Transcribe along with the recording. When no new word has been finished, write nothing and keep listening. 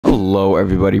Hello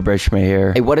everybody, Brishma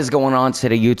here. Hey, what is going on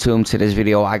today, YouTube? Today's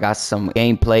video, I got some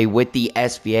gameplay with the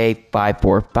SVA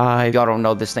 545. Y'all don't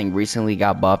know, this thing recently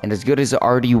got buffed, and as good as it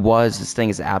already was, this thing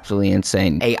is absolutely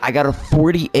insane. Hey, I got a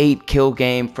 48 kill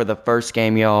game for the first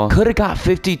game, y'all. Could have got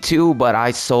 52, but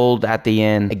I sold at the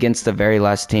end against the very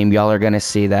last team. Y'all are gonna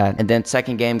see that. And then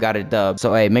second game got a dub.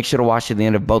 So hey, make sure to watch to the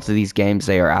end of both of these games.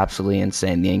 They are absolutely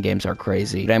insane. The end games are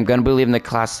crazy. But I'm gonna be leaving the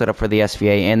class setup for the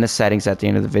SVA and the settings at the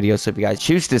end of the video. So if you guys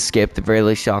choose to skip, the very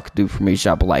least y'all could do for me is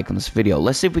drop a like on this video.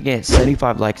 Let's see if we can get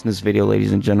 75 likes in this video,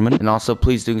 ladies and gentlemen. And also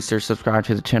please do consider subscribing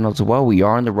to the channel as well. We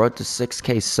are on the road to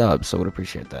 6K subs, so I would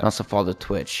appreciate that. And also follow the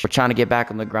Twitch. We're trying to get back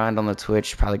on the grind on the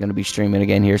Twitch. Probably going to be streaming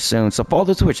again here soon, so follow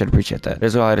the Twitch. I'd appreciate that.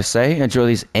 There's all I had to say. Enjoy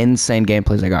these insane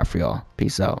gameplays I got for y'all.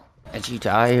 Peace out. Edgy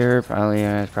tire, probably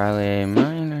a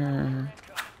minor.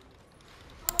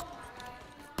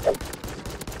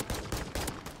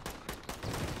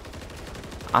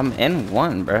 I'm in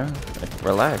one, bro. Like,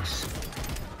 relax.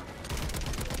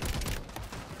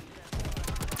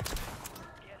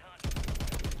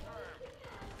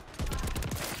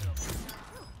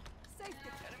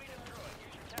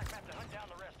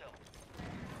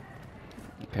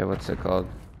 Okay, what's it called?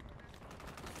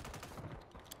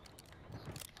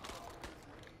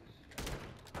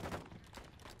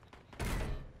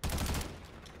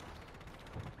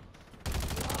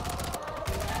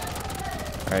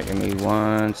 Alright, give me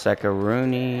 1 second,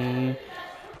 Rooney.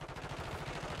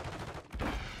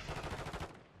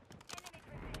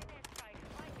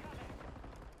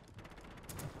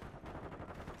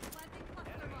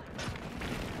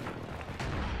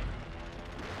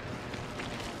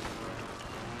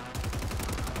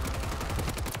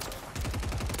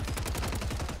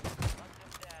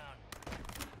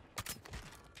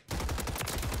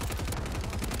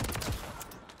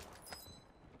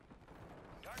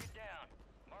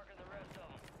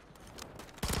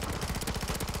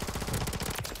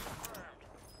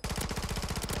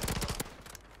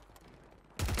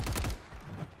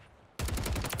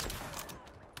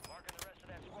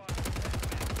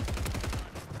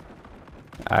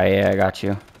 Yeah, I got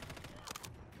you.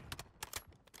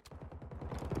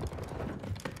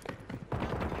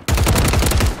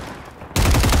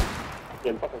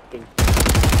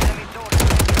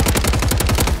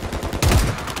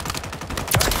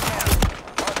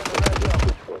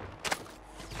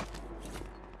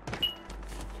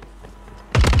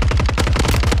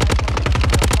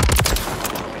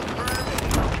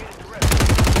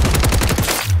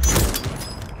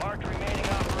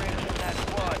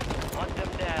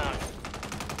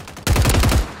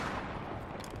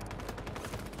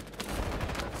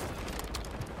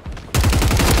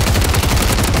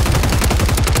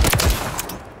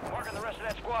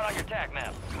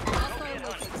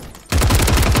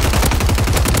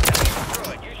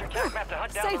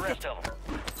 Down the rest of them.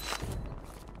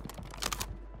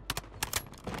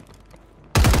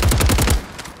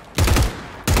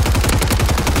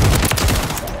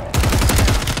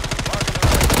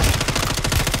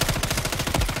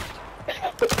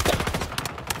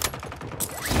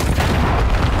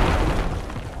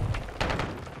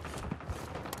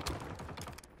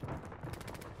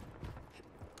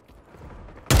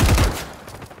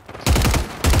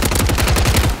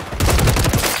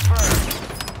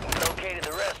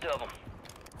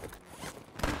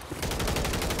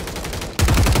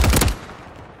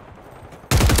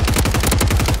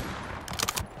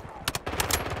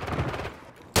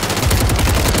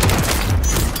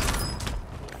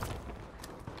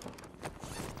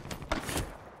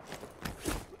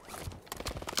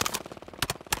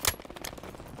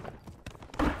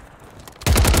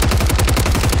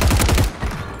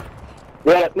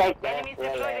 Enemies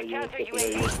deployed to counter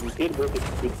UAV.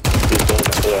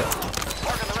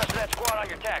 Marking the rest of that squad on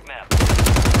your attack map.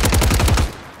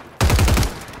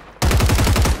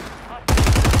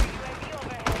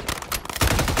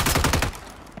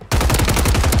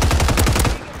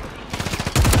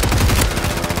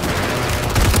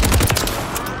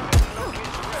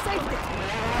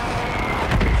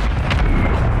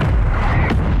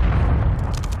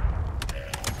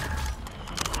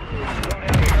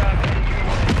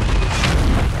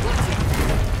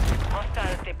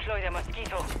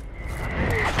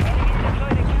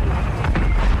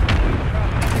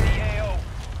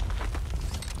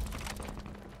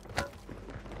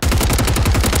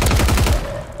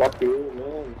 Fuck you,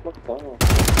 man. Fuck off.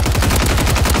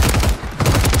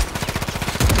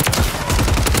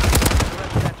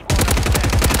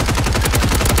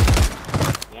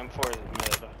 The M4 is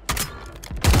mid.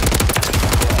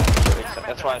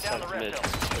 That's why I said mid.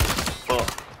 Well,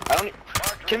 I don't.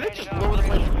 Can they just lower the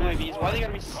price for UAVs? Why are they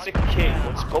gotta be 6K?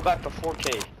 Let's go back to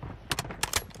 4K.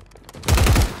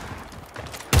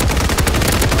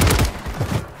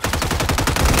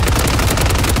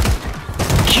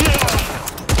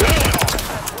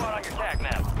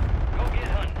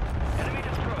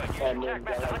 And attack then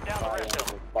map to hunt down the rest of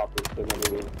them. poppers to the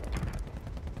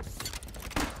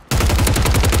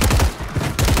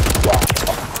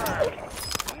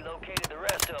We located the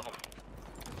rest of them.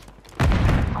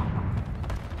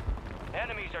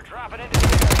 Enemies are dropping into the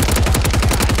area.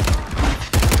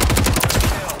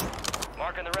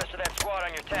 Marking the rest of that squad on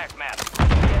your attack map.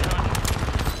 Get hunting.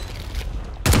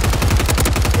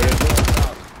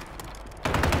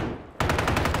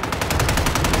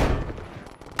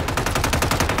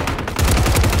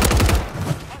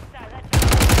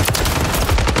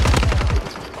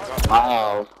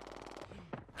 Wow.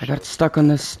 I got stuck on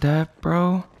this step,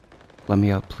 bro. Let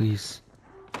me up, please.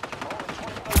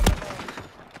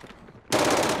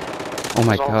 Oh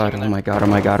my god, oh my god, oh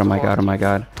my god, oh my god, oh my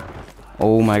god.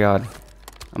 Oh my god.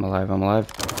 I'm alive, I'm alive.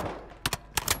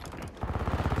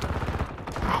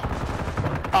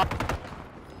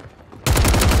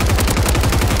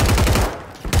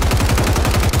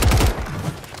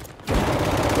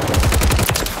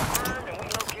 And we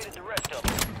located the rest of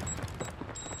them.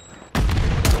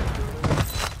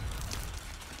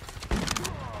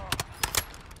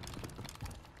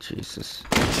 Jesus.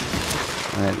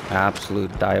 I'm an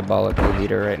absolute diabolical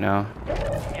leader right now.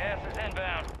 Gas is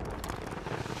inbound.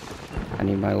 I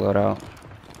need my loadout.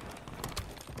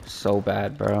 So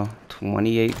bad, bro.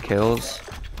 28 kills.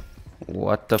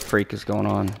 What the freak is going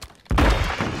on?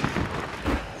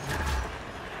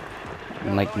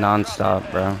 I'm like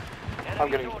non-stop, bro. I'm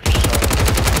getting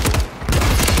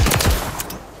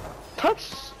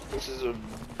touch. This is a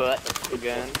butt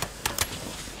again.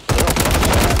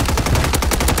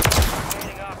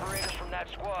 Remaining operators from that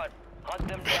squad. Hunt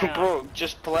them down. Bro,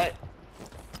 just play.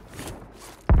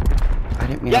 I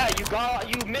didn't mean Yeah, to...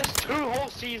 you missed 2 whole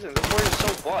seasons. That's why you're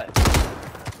so butt.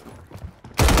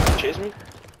 Chase me.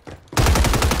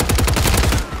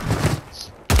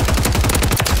 Use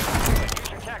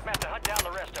your attack map to hunt down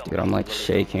the rest of them. Dude, I'm like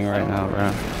shaking right now,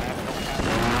 bro.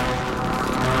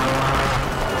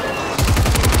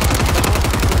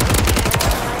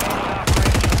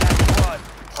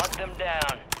 Hunt them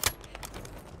down.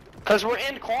 Cause we're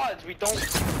in quads, we don't.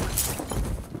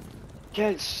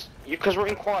 Yes, cause we're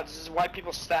in quads. This is why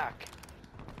people stack.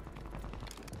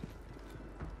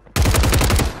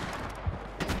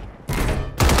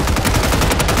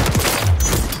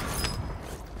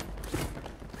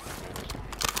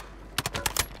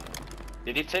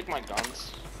 Did he take my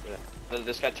guns? Yeah.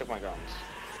 This guy took my guns.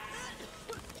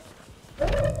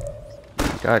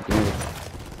 God damn it.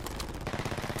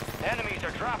 Enemies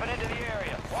are dropping into the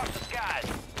area. Watch the skies.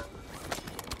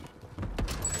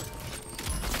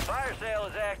 Fire sale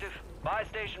is active. Buy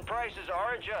station prices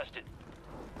are adjusted.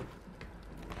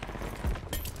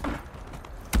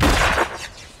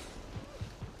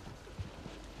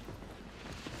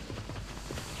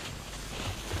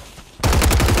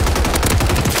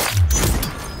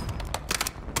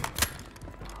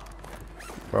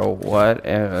 Bro, what?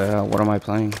 What am I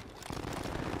playing?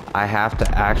 I have to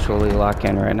actually lock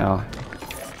in right now.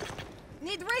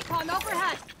 Need recon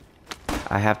overhead.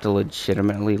 I have to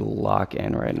legitimately lock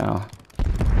in right now.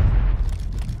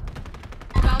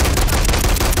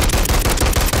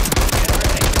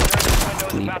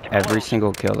 Need every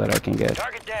single kill that I can get.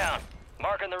 Target down.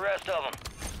 Marking the rest of them.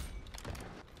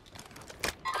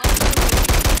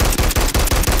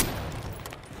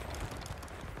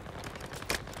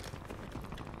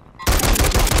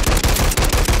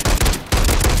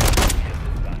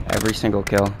 Every single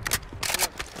kill.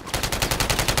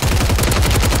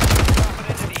 Dropping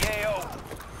into the AO.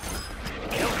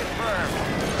 Kill confirmed.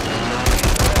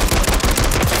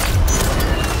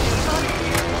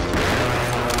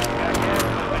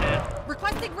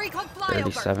 Requesting recon flyover.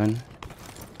 37.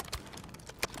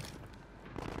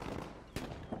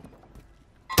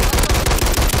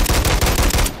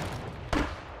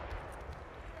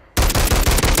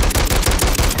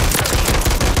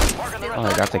 Marking the rest Oh, of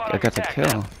I got squad on the your attack kill.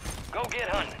 map. Go get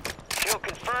hunting. Kill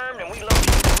confirmed, and we locate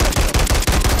the rest of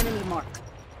them. Enemy mark.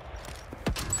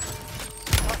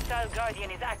 Hostile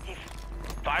Guardian is active.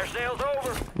 Fire sale's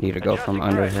over. Need to go from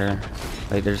Adjusting under price. here.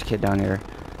 Wait, there's a kid down here.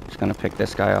 Just gonna pick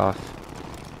this guy off.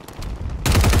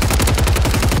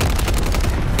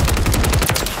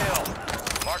 Chill.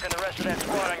 Marking the rest of that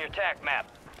squad on your attack map.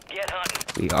 Get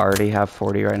hunting. We already have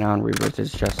 40 right now, and Rebirth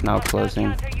is just now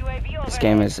closing. This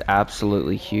game is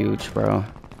absolutely huge, bro.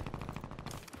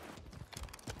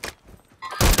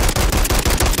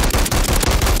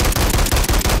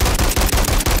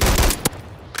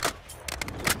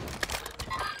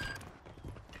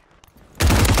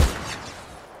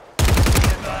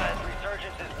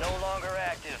 Resurgence is no longer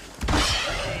active.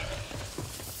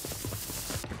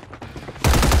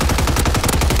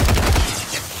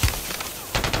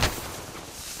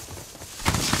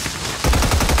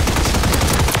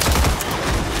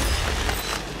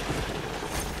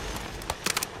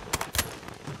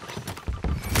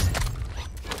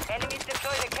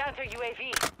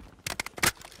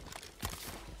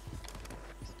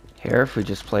 Here, if we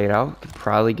just play it out, could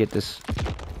probably get this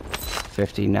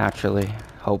 50 naturally.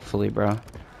 Hopefully, bro.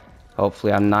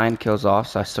 Hopefully, I'm 9 kills off,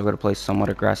 so I still gotta play somewhat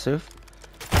aggressive.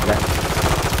 I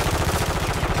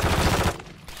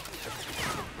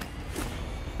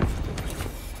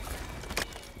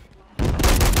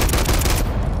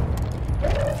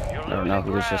don't know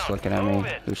who was just looking at me,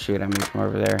 who's shooting at me from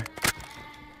over there.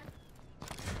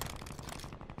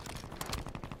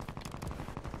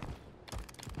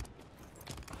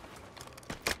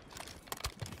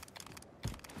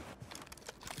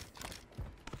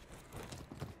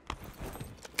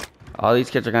 All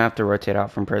these kids are gonna have to rotate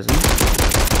out from prison.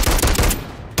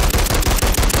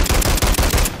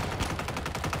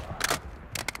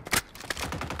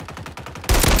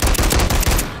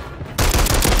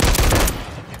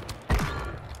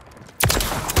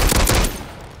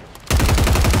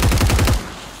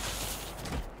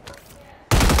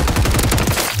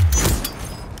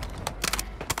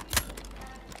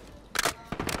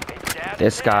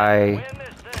 This guy.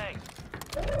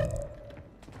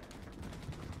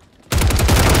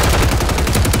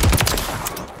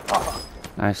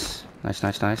 Nice, nice,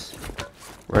 nice, nice.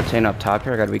 Rotating up top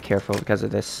here. I gotta be careful because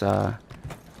of this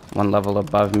one level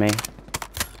above me.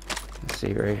 Let's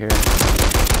see right here.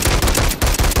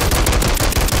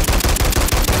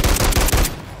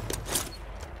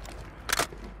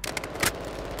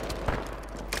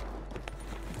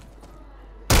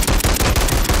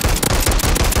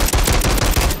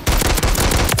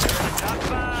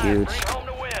 Huge.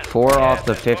 4 off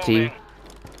the 50.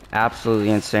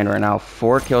 Absolutely insane right now.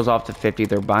 4 kills off the 50.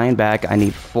 They're buying back. I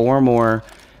need 4 more.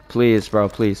 Please, bro.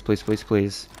 Please, please, please,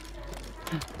 please.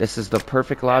 This is the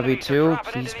perfect lobby too.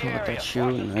 Please pull up that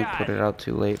shoot. And I put it out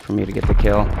too late for me to get the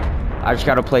kill. I just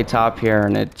gotta play top here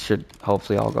and it should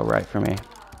hopefully all go right for me.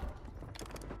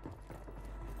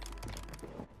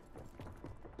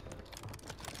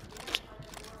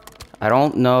 I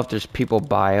don't know if there's people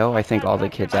bio. I think all the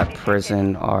kids at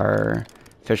prison are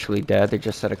officially dead. They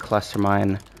just set a cluster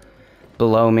mine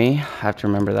below me. I have to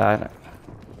remember that.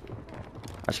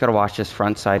 I just gotta watch this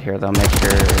front side here though. Make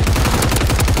sure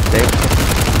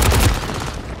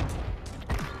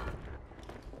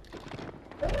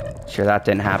sure that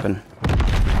didn't happen.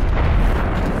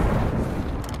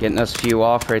 Getting us few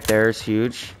off right there is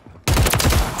huge.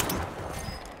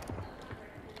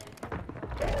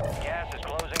 Gas is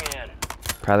closing in.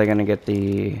 Probably gonna get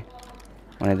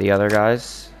one of the other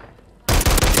guys.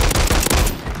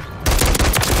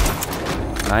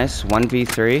 Nice,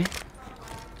 1v3.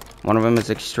 One of them is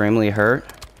extremely hurt.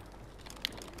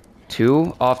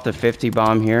 2 off the 50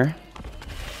 bomb here.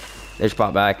 They just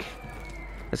bought back.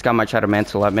 This guy might try to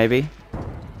mantle up maybe,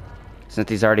 since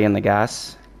he's already in the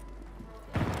gas.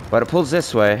 But it pulls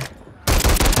this way.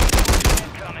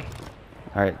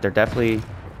 Alright, they're definitely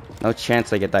no chance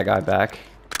they get that guy back.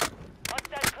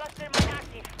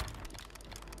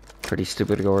 Pretty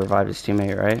stupid to go revive his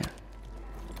teammate, right?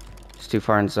 It's too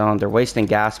far in zone. They're wasting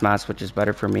gas masks, which is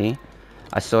better for me.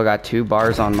 I still got 2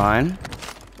 bars on mine.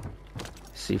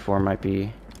 C4 might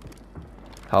be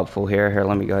helpful here. Here,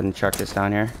 let me go ahead and chuck this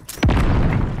down here.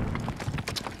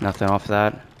 Nothing off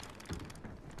that.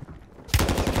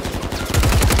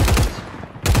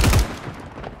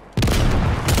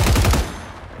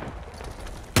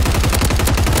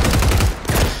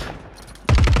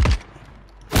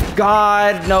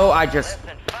 God, no, I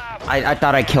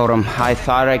thought I killed him. I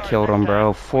thought I killed him,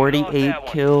 bro. 48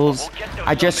 kills.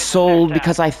 I just sold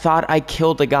because I thought I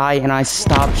killed the guy and I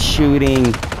stopped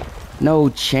shooting. No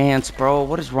chance, bro.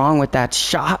 What is wrong with that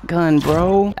shotgun,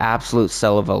 bro? Absolute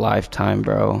sell of a lifetime,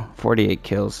 bro. 48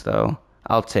 kills, though.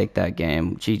 I'll take that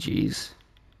game. GG's.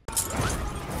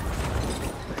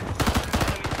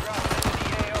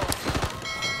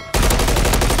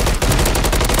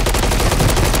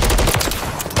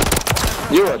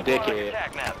 You're a dickhead.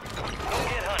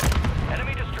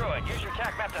 Enemy destroyed. Use your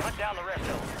tac map to hunt down the rest of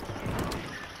them.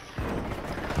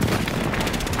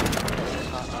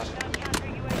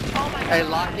 Hey,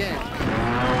 lock in.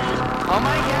 Oh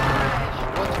my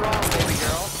gosh! What's wrong, baby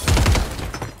girl?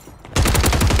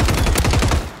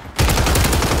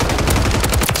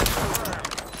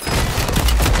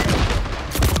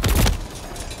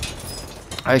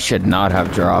 I should not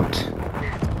have dropped.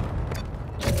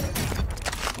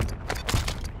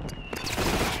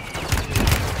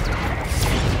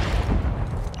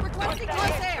 Requesting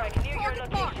close air.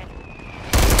 Target marked.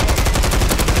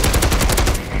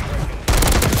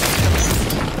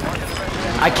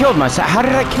 I killed myself. How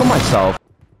did I kill myself?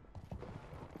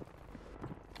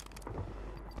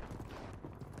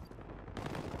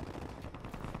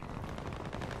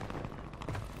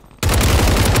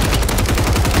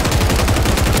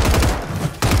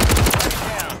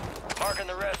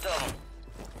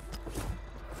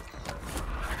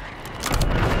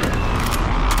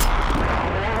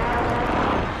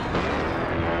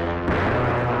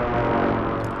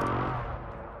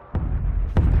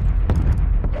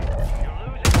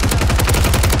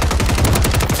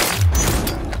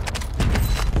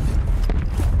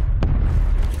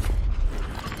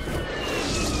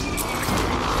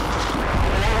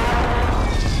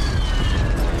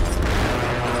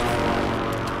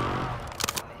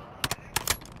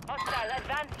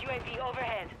 UAV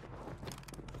overhead.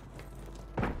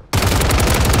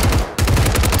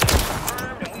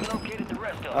 Confirmed, and we located the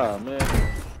rest of them. Oh man.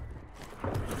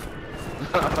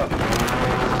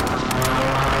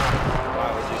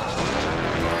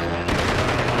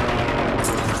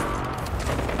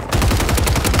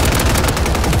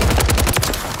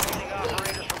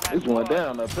 This one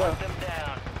down up there. Them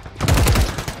down.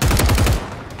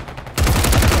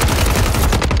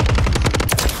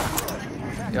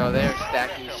 Yo, they're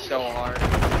stacking so hard.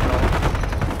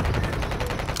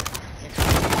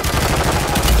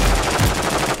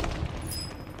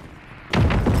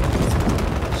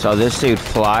 So this dude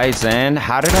flies in.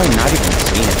 How did I not even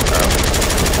see it, bro?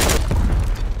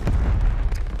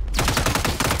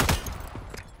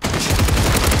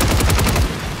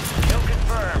 Kill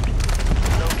confirmed.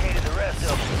 Located the rest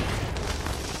of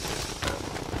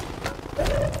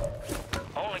them.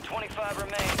 Only 25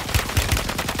 remain.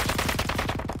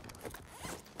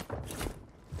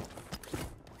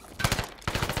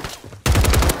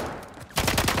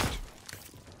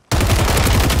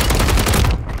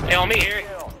 Hey, on me, Eric.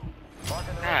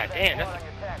 God damn, that's...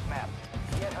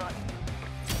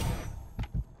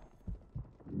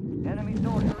 Enemy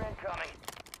soldier incoming.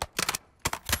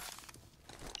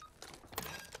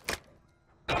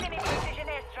 Enemy precision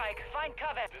airstrike. Find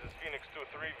cover. This is Phoenix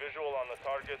 2-3, visual on the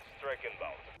target, strike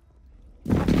inbound.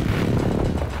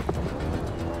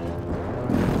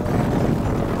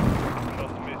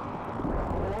 Just missed.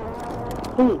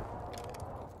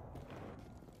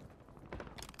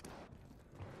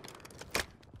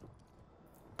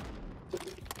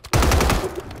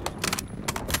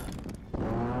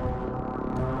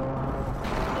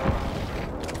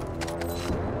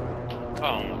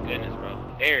 Oh my goodness, bro.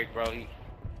 Eric, bro, he...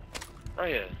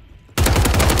 Right here.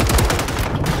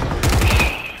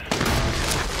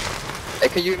 Hey,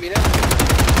 can you hear me now?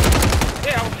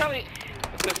 Yeah, I was telling you.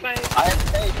 It's the same. I am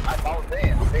saying, I'm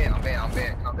banned. I'm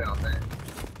banned. Calm down, man.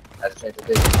 I just changed the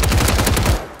video.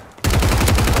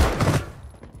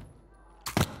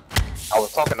 I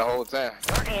was talking the whole time.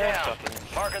 Marking down.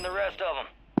 Marking the rest of them.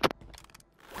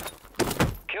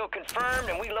 Kill confirmed,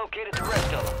 and we located the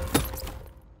rest of them.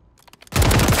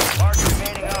 Mark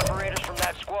remaining operators from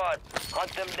that squad.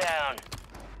 Hunt them down.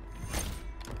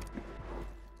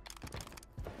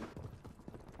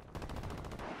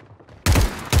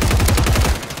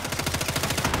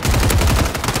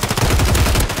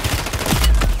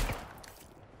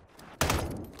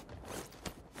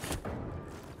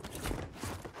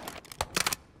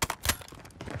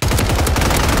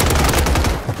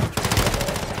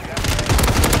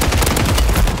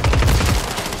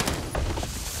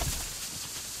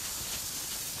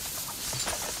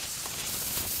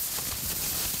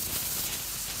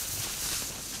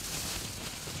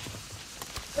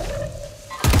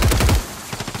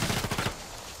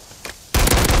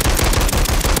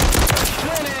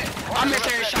 I missed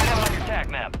Eric shot him. On your attack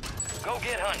map. Go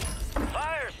get hunting.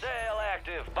 Fire sale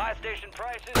active. Buy station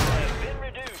prices have been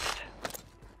reduced.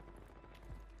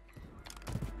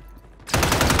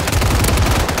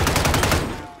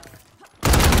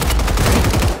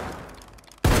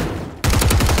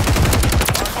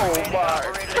 Oh my.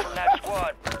 Operators from that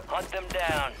squad. Hunt them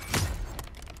down.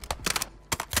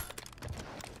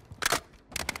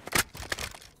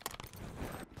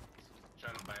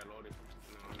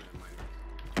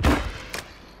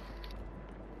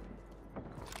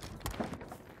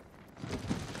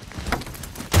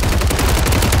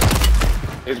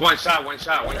 It's one shot.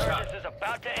 Resurgence is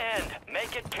about to end.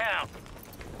 Make it count.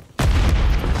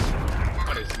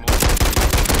 What is more?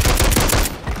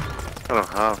 I don't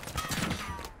have.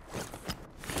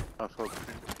 That's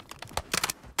okay.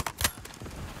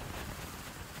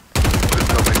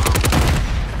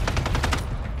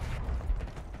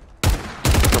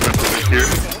 Coming from here.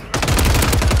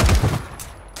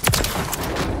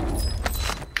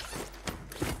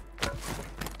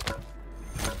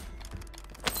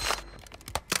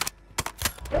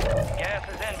 Gas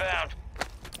is inbound.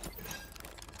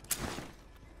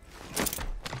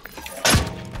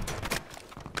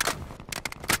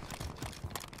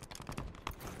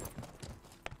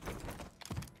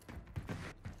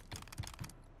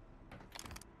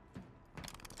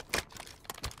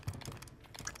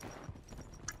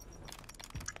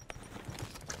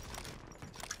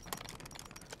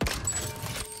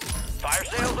 Fire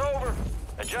sale's over.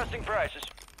 Adjusting prices.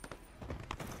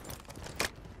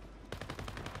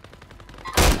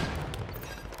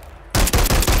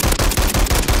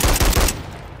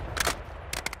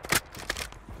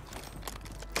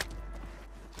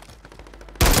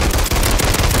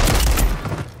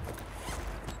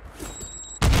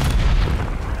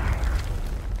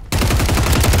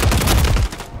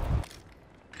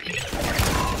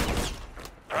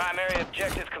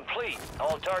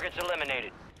 targets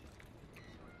eliminated.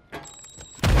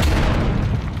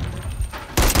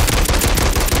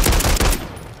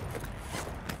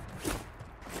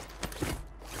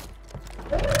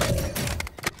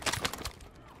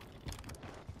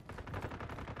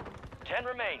 Ten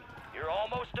remain. You're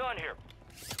almost done here.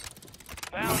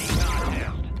 Bounty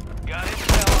contest. Got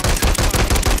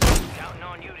intel. Counting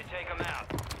on you to take them out.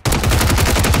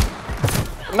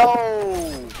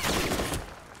 No!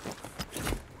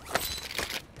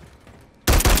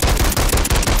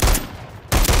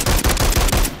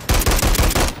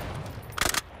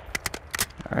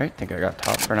 Alright, think I got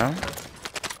top for now.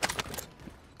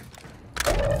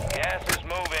 Gas is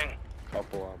moving.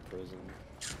 Couple on prison.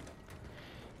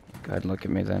 Go ahead and look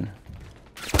at me then.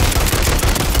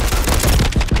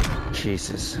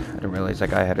 Jesus, I didn't realize that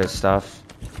guy had his stuff.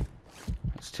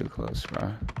 It's too close,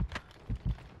 bro.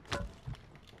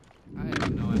 I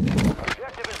have no idea.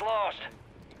 Objective is lost.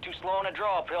 Too slow on a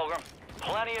draw, Pilgrim.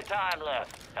 Plenty of time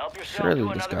left. Help yourself to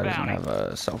Surely this another guy doesn't bounty. have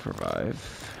a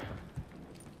self-revive.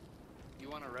 You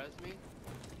wanna res me?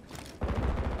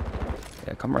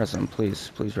 Yeah, come res him,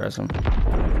 please. Please res him.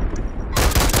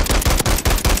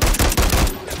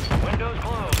 Windows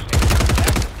closed.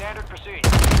 That's the standard procedure.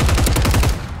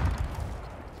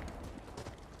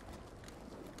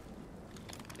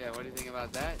 Yeah, what do you think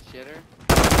about that, shitter?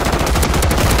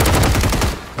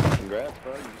 Congrats,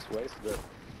 bro. You just wasted it.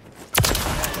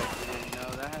 You didn't know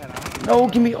that? No,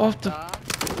 get me off the...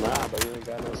 Nah, but you ain't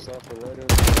got no stuff for later.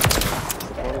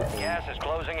 Gas is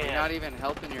closing in. You're not even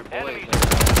helping your boys. Enemies.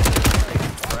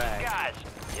 Brag. Guys,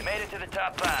 you made it to the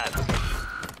top 5.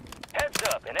 Heads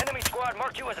up, an enemy squad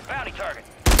marked you as a bounty target.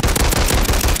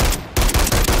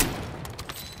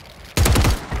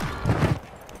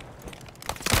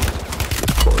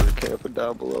 Quarter camping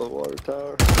down below the water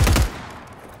tower.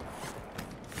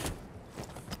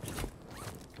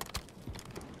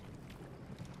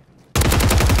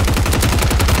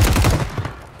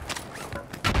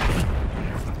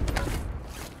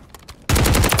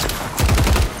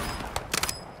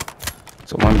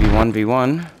 It's a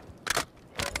 1v1v1.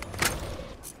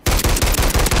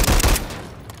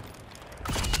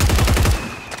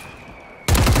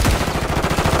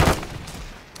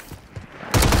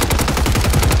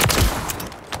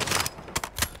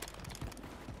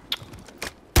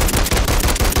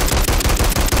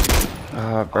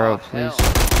 Bro, Oh, please. hell.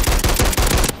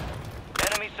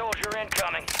 Enemy soldier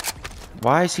incoming.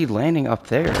 Why is he landing up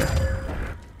there?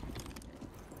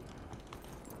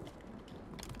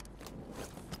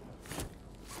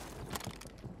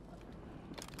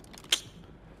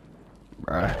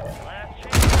 Bruh. Last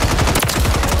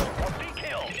chance. Be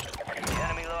killed. The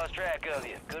enemy lost track of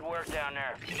you. Good work down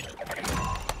there.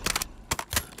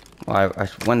 Well, I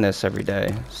win this every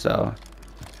day, so...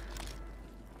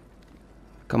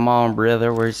 Come on,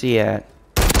 brother, where's he at?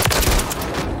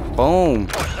 Boom!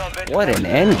 What an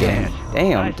end game.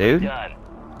 Damn, Nicely dude. done.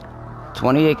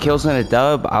 28 kills in a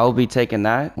dub, I'll be taking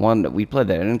that. One, we played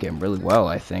that end game really well,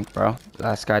 I think, bro.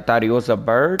 Last guy thought he was a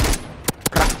bird.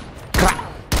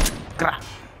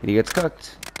 He gets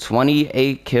cooked.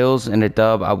 28 kills in a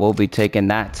dub, I will be taking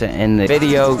that to end the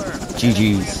video.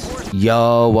 GG's.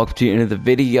 Yo, welcome to the end of the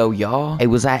video, y'all. Hey,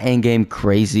 was that end game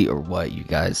crazy or what, you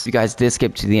guys? If you guys did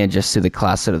skip to the end just to the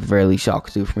class at the very least, y'all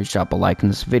could do for me, drop a like in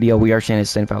this video. We are channel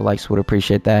 75 likes, would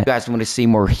appreciate that. If you guys want to see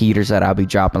more heaters that I'll be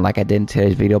dropping like I did in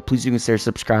today's video, please do consider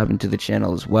subscribing to the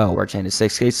channel as well. We're channel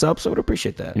 6K subs, so I would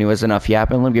appreciate that. Anyways, enough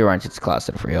yapping. Let me get right into this class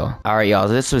for y'all. All right, y'all.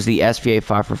 This was the SVA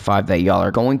 5x5 that y'all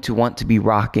are going to want to be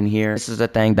rocking here. This is the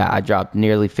thing that I dropped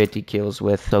nearly 50 kills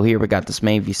with. So here we got this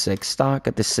main V6 stock,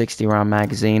 got the 60 round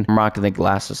magazine. I'm rocking the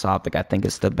glasses optic. I think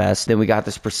it's the best. Then we got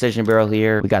this precision barrel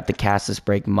here. We got the castless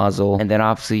brake muzzle. And then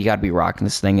obviously you got to be rocking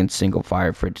this thing in single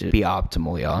fire for it to be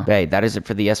optimal, y'all. Hey, that is it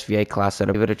for the SVA class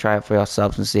setup. Give it a try out for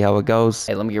yourselves and see how it goes.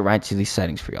 Hey, let me get right to these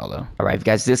settings for y'all though. All right, if you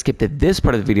guys did skip to this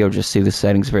part of the video, just see the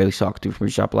settings. Really shocked to for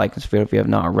me. Drop a like in this video if you have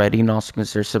not already, and also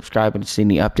consider subscribing to see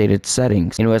the updated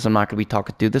settings. Anyways, I'm not going to be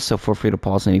talking through this, so feel free to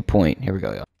pause at any point. Here we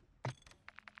go, y'all.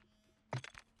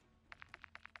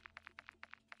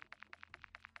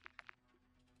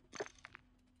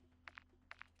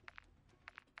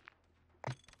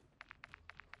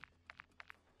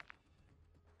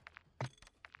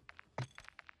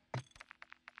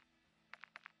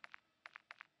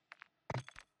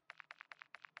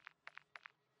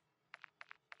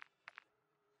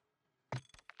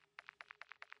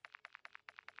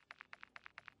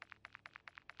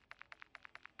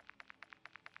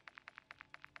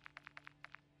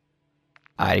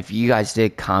 If you guys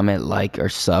did comment, like, or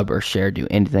sub, or share, do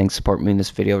anything, support me in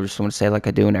this video. I just want to say, like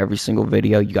I do in every single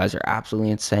video, you guys are absolutely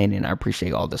insane, and I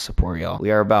appreciate all the support, y'all. We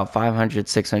are about 500,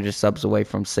 600 subs away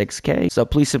from 6K, so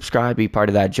please subscribe, be part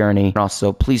of that journey. And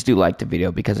also, please do like the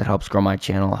video because it helps grow my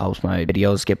channel, helps my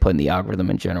videos get put in the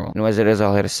algorithm in general. And as it is,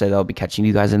 all I had to say, I'll be catching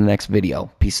you guys in the next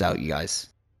video. Peace out, you guys.